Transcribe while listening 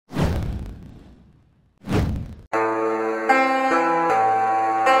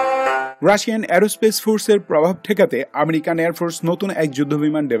Russian aerospace ফোর্সের প্রভাব ঠেকাতে আমেরিকান এয়ারফোর্স নতুন এক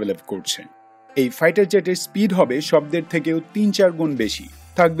যুদ্ধবিমান ডেভেলপ করছে। এই ফাইটার জেটের স্পিড হবে শব্দের থেকেও ৩-৪ গুণ বেশি,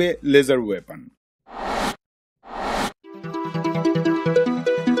 থাকবে লেজার ওয়েপন।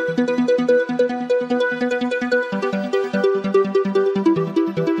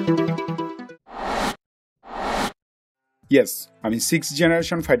 ইয়েস, আমি 6th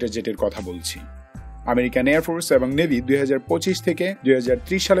জেনারেশন ফাইটার জেটের কথা বলছি। আমেরিকান এয়ারফোর্স এবং নেভি 2025 থেকে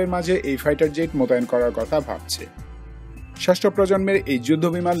 2030 সালের মাঝে এই ফাইটার জেট মোতায়েন করার কথা ভাবছে। ষষ্ঠ প্রজন্মের এই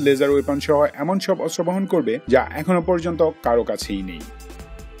যুদ্ধবিমান লেজার ওয়েপন সহ এমন সব অস্ত্র বহন করবে যা এখনো পর্যন্ত কারো কাছেই নেই।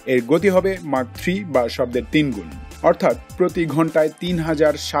 এর গতি হবে মাক 3 বা শব্দের 3 গুণ, অর্থাৎ প্রতি ঘন্টায়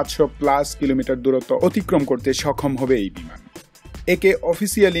 3700+ কিলোমিটার দূরত্ব অতিক্রম করতে সক্ষম হবে এই বিমান। একে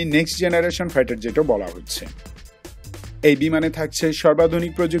অফিসিয়ালি নেক্সট জেনারেশন ফাইটার জেটও বলা হচ্ছে। এই বিমানে থাকছে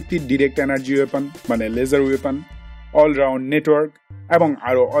সর্বাধুনিক প্রযুক্তির ডিরেক্ট এনার্জি ওয়েপন মানে লেজার ওয়েপন, অলরাউন্ড নেটওয়ার্ক এবং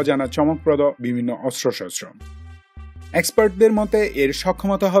আরও অজানা চমকপ্রদ বিভিন্ন অস্ত্রশস্ত্র। এক্সপার্টদের মতে এর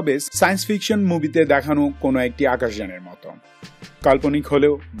সক্ষমতা হবে সায়েন্স ফিকশন মুভিতে দেখানো কোনো একটি আকাশযানের মতো, কাল্পনিক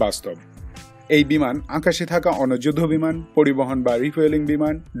হলেও বাস্তব। এই বিমান আকাশে থাকা অন্য যুদ্ধ বিমান, পরিবহন বা রিফুয়েলিং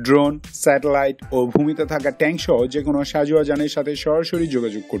বিমান, ড্রোন, স্যাটেলাইট ও ভূমিতে থাকা ট্যাঙ্ক সহ যে কোনো সাজোয়া যানের সাথে সরাসরি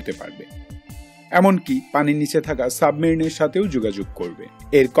যোগাযোগ করতে পারবে। এমনকি পানির নিচে থাকা সাবমেরিনের সাথেও যোগাযোগ করবে।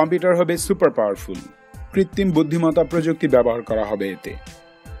 এর কম্পিউটার হবে সুপার পাওয়ারফুল, কৃত্রিম বুদ্ধিমত্তা প্রযুক্তি ব্যবহার করা হবে এতে।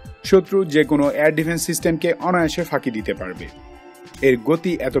 শত্রু যে কোনো এয়ার ডিফেন্স সিস্টেমকে অনায়াসে ফাঁকি দিতে পারবে। এর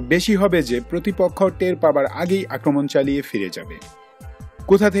গতি এত বেশি হবে যে প্রতিপক্ষ টের পাবার আগেই আক্রমণ চালিয়ে ফিরে যাবে।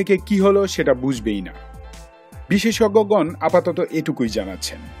 কোথা থেকে কি হলো সেটা বুঝবেই না। বিশেষজ্ঞগণ আপাতত এটুকুই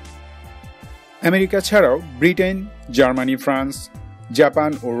জানাচ্ছেন। আমেরিকা ছাড়াও ব্রিটেন, জার্মানি, ফ্রান্স,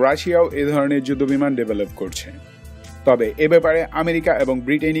 জাপান ও রাশিয়াও এ ধরনের যুদ্ধবিমান ডেভেলপ করছে। তবে এ ব্যাপারে আমেরিকা এবং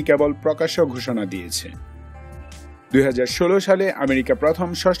ব্রিটেনই কেবল প্রকাশ্য ঘোষণা দিয়েছে। 2016 সালে আমেরিকা প্রথম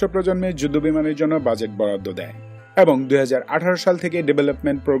ষষ্ঠ প্রজন্মের যুদ্ধবিমানের জন্য বাজেট বরাদ্দ দেয় এবং 2018 সাল থেকে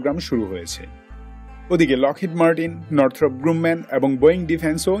ডেভেলপমেন্ট প্রোগ্রাম শুরু হয়েছে। ওদিকে লকহিড মার্টিন, নর্থ্রপ গ্রুম্যান এবং বোয়িং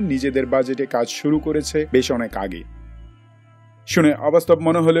ডিফেন্সও নিজেদের বাজেটে কাজ শুরু করেছে বেশ অনেক আগে। শুনে অবাস্তব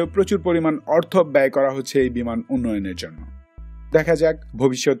মনে হলেও প্রচুর পরিমাণ অর্থ ব্যয় করা হচ্ছে এই বিমান উন্নয়নের জন্য। দেখা যাক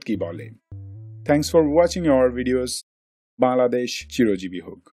ভবিষ্যৎ কি বলে। Thanks for watching hour videos. Bangladesh চিরজীবী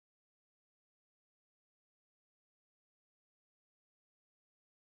হোক।